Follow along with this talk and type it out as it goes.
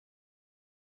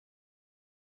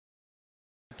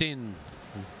Tin.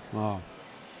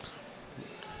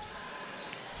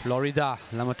 Florida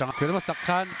lama tang pil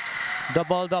masakhan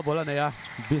double ane ya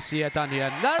BCA tan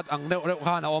hian lat ang reu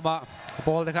khan oma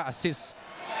ball ka assist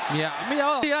mia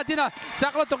tina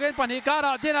chaklo token pani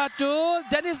kara tina chu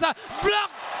Denisa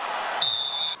block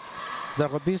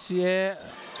ZARKAWT BCA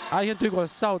ai hian Tuikual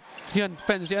South hian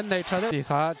fence an nei thade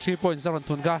kha 3 points ron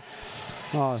thun ka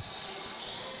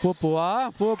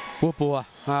pupua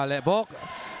le bok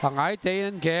angai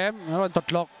tein game ron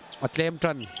totlok atlem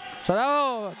tran so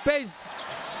pace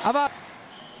aba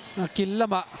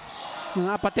kilama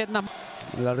apatet nam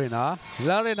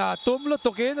larina tumlo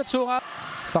tokin chunga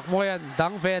fakmoyan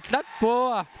dang vetlat po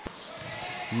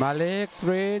Malik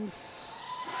Prince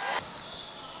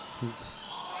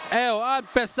an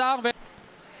pesang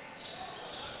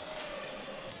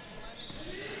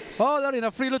larina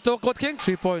free luto kot king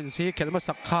 3 points hi kelma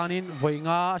sakhanin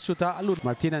voinga shuta alut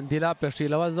Martin andila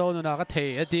persilawa zone na ka the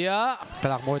atia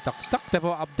salak moi tak te po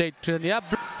update trenia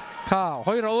ka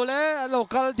hoi role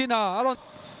local dina aron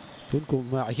tun kum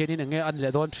hianin nge an le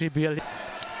don 3 bil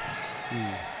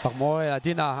pak moi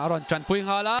dina aron chan puing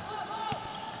hala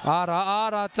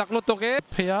ara chaklo toke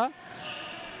phia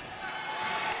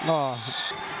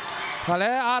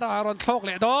kale ara aron thok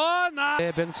le don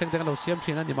beng cheng deng lo siam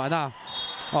thina ni mana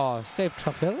safe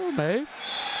tracker mai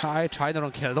ai China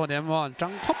ron khel don emon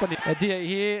chang khopani dia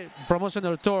hi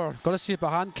promotional tour scholarship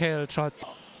han khel shot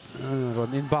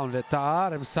ron inbound le ta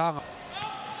rem sang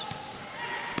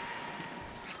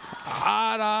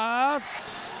aras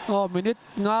minute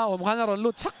nga khan ron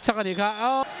lut chak ani kha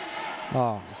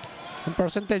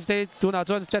percentage te tuna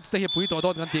John stats te hi pui to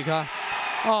don kan ti kha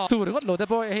tu ri got lo te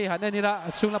boy hi han ani la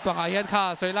chung la panga hian kha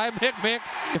soi lai mek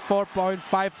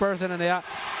 4.5% ani ya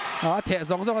the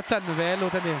zong zong chan ve lu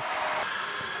te ni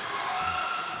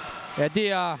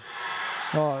dia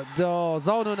do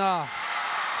zonu na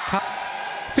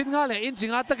fin nga le in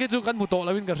chinga ta ke chu kan mu to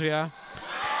lawin ka ria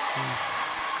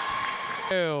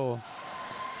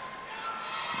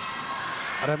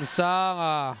ram sang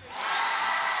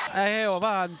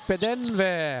van peden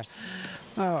ve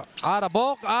ara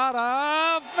bok ara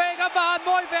vega ban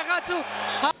boy vega chu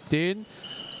tin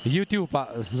YouTube pa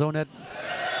Zonet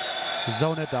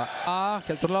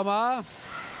kelturlama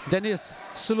Dennis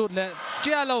sulut le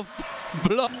Cialo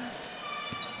block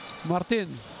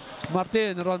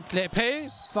Martin ron tle pay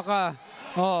faka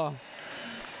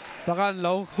fakan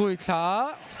lo khui tha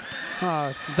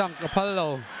dang phal lo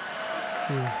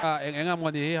engam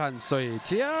ngani han soi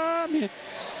chia mi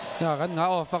kan nga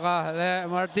faka le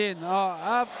Martin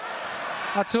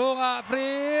achunga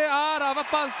free ara va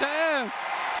pass cha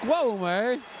wow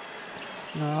mai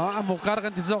amukar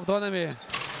kan tizok don ami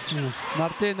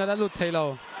Martin na lut thailo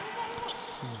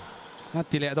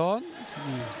tile don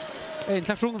in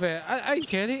thak sung ve ai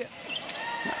kheli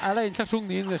ala in thak sung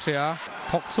nin le sia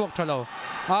thok suak thalo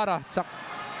ara chak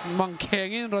mang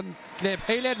khengin ron le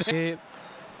pheilet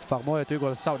fak moi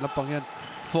Tuikual South lapang yan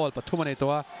fall pathum ani to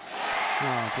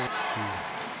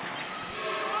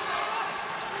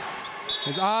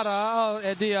is ara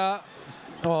edia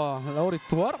lauri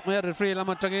tuar me referee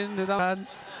lama tangin dan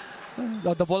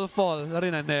the ball fall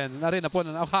larina pon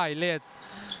au high late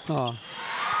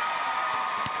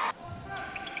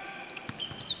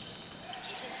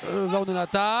zone na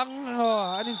tang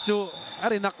anin chu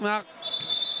ari nak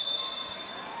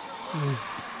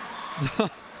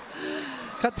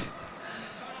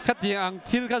kat yang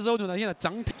thil ka zone na hina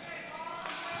chang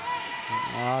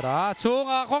ara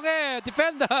chunga khonge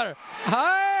defender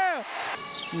hai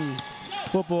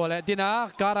pupua le dina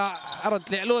kara aron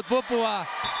tle lut pupua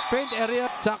paint area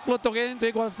chaklo token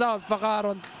Tuikual South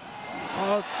fakaron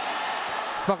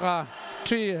faka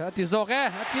 3 ati zoke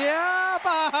atia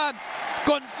pan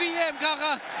confirm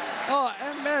kaka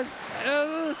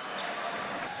MSL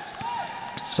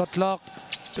shot clock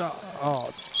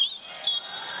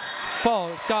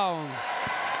fall down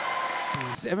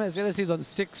MSL season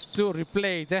 6 to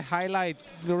replay the highlight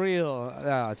the real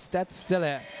stats still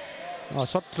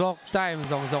shot clock time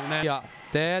zong ne ya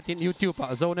te tin YouTube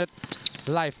Zonet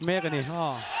live mek ani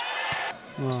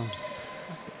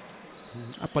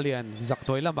apalian zak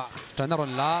toy lama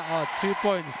tanaron la 3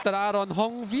 points tararon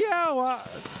hong viawa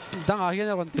danga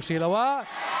hian ron tisilawa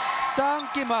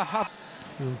sangkima hap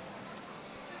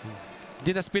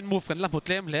dina spin move kan la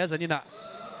mutlem le zanina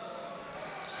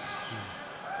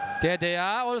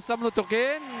Dedea all samlu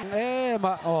token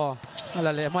ma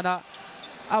ala le mana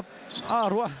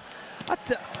ruwa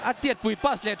atiat pui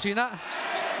pas le china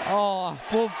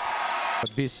pup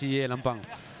BCA lampang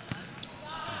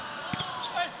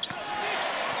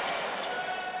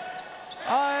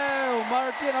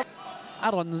Martin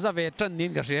aron za ve tran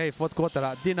nin ka hriai fourth quarter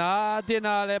a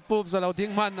dina le pup zo lo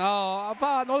ding man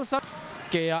avan also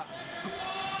ke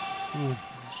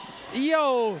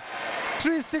yo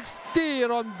 360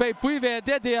 ron bei Pvt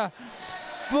dia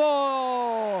bo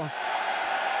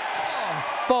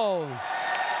foul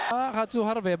kha chu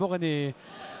har ve bok ani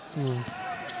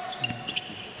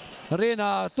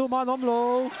Rena tu man om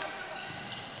lo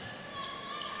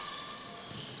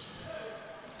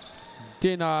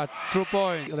Tina true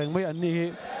point reng mai an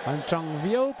ni an chang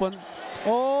viau pon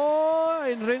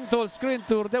in ring tol screen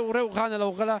tur deuh reuh khan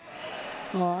lo kala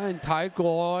in thai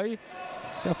koi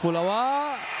se fulawa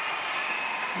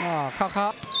kha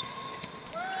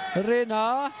Rena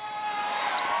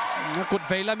kut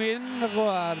veilamin ko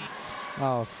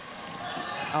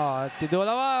ti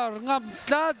dolawa ngam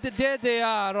tla de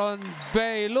ron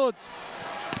beilut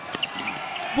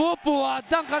pupu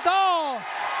dang ka do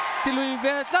ti lui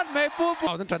ve tlat mai pupu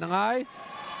tan tran ngai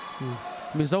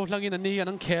mi zo hlangin an ni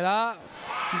an khela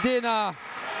dina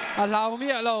alaw mi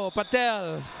alo Patel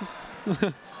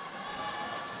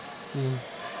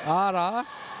ara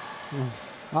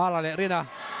le Rina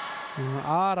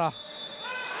ara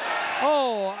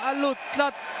alut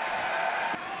tlat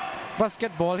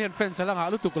basketball hian fence lang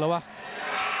alut tuk lawa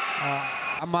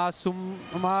ama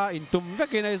intum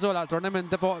vekin ai zola tournament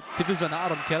te po division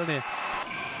aron khel ni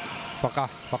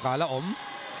faka la om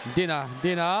dina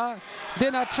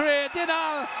trade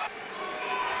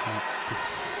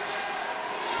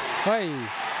hey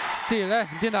still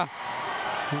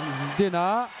dina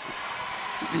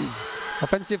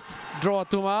offensive draw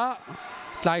tuma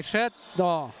tlai shet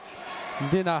no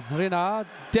dina Rina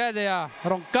dia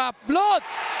rong kap blood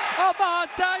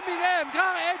timing em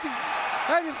khang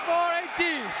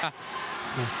 84-80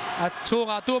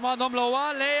 chunga tuma nom lowa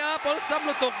leya pol sam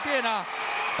lu tuk dina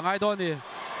ngai don ni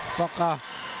faka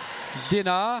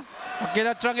dina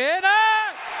akela trangena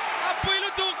apui lu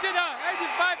tuk dina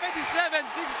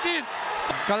 85-87-16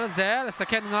 kalzel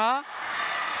second nga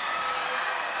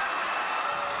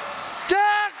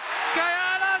Jack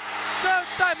kayala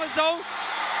time zo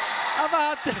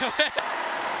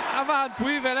avan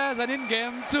Pvt zanin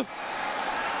game 2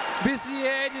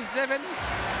 BCA 87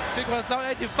 Tuikual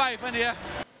 85 and here